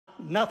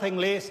nothing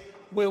less,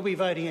 we'll be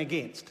voting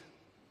against.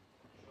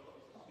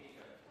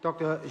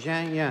 Dr.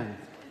 Jian Yang.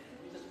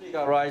 Mr. Speaker,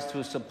 I rise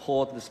to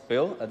support this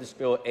bill. This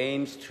bill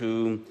aims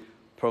to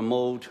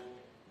promote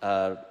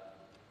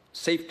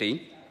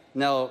safety.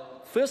 Now,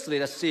 firstly,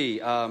 let's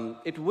see,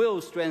 it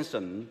will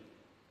strengthen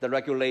the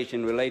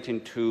regulation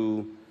relating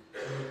to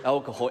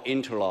alcohol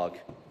interlock,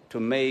 to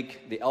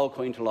make the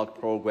alcohol interlock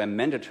program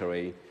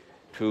mandatory,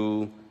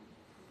 to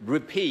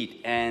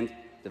repeat and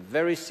the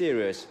very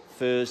serious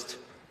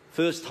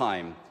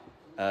first-time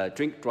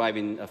drink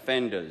driving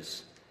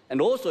offenders.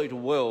 And also it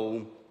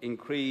will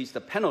increase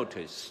the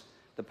penalties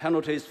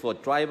for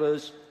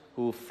drivers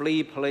who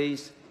flee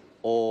police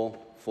or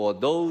for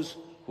those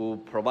who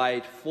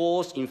provide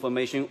false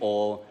information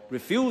or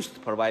refuse to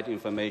provide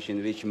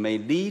information which may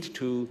lead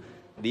to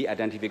the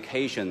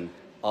identification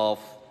of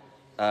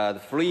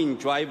the fleeing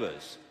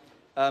drivers.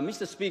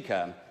 Mr.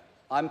 Speaker,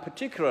 I'm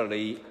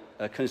particularly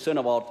concerned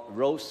about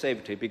road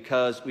safety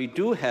because we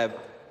do have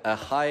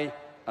a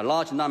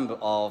large number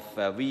of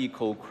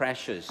vehicle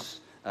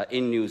crashes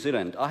in New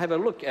Zealand. I have a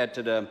look at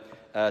the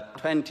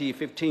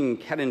 2015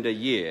 calendar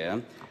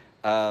year.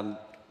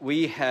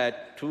 We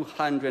had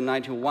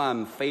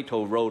 291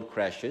 fatal road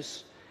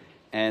crashes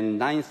and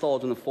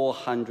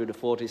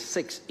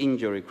 9,446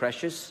 injury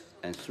crashes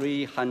and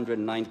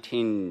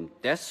 319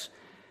 deaths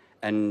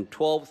and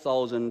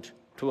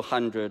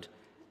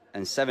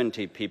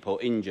 12,270 people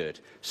injured.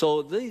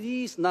 So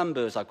these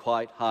numbers are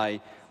quite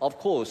high. Of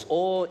course,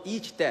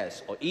 each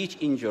death or each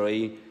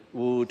injury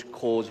would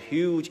cause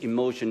huge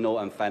emotional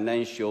and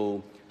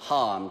financial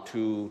harm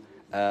to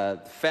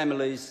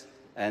families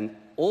and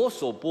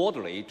also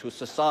broadly to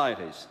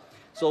societies.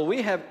 So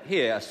we have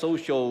here a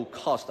social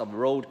cost of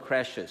road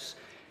crashes.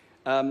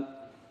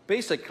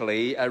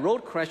 Basically,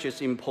 road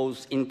crashes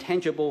impose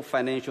intangible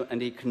financial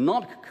and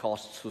economic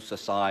costs to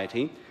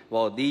society,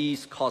 while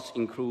these costs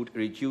include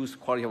reduced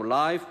quality of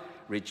life,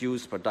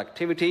 reduced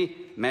productivity,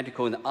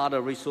 medical and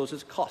other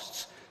resources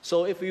costs.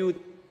 So if you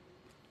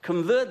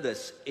convert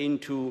this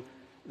into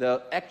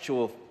the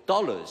actual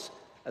dollars,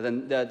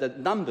 then the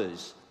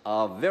numbers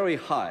are very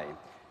high.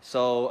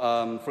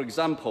 So, for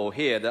example,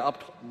 here the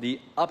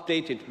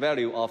updated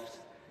value of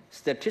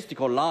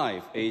statistical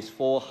life is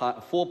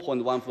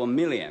 4.14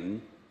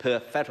 million per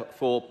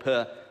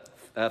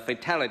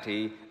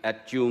fatality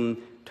at June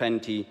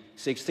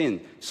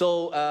 2016.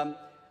 So,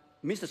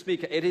 Mr.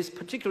 Speaker, it is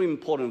particularly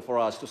important for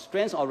us to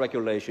strengthen our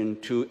regulation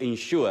to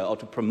ensure or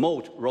to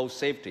promote road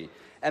safety.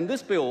 And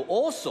this bill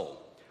also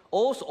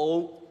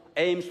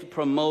aims to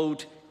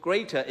promote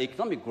greater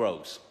economic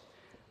growth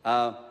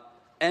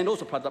and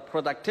also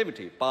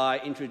productivity by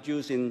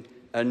introducing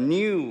a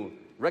new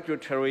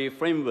regulatory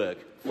framework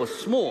for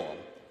small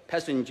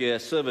passenger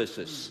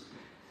services.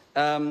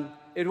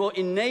 It will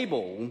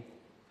enable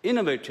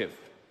innovative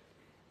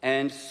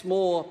and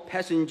small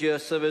passenger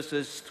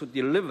services to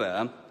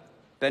deliver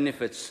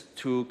benefits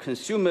to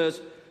consumers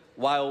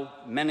while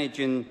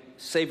managing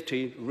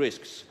safety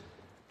risks.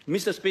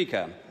 Mr.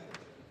 Speaker,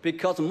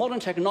 because modern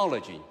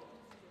technology,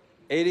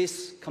 it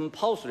is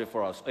compulsory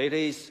for us, it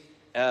is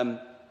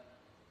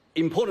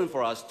important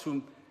for us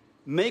to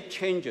make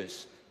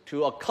changes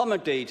to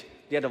accommodate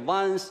the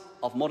advance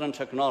of modern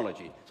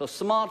technology. So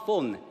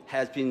smartphone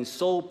has been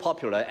so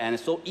popular and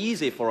so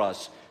easy for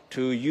us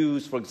to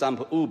use, for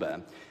example,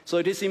 Uber. So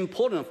it is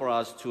important for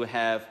us to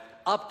have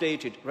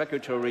updated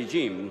regulatory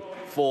regime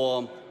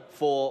for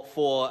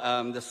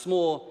the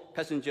small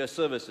passenger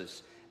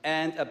services.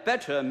 And a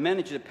better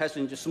managed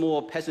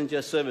small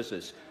passenger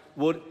services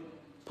would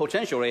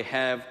potentially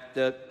have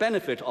the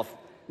benefit of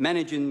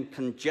managing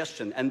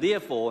congestion and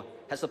therefore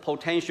has the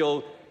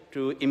potential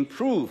to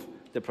improve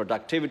the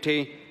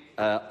productivity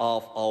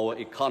of our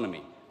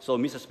economy. So,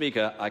 Mr.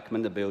 Speaker, I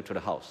commend the bill to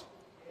the House.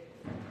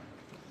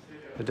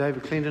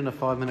 David Clinton, a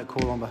 5-minute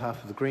call on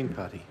behalf of the Green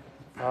Party.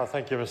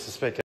 Thank you, Mr. Speaker.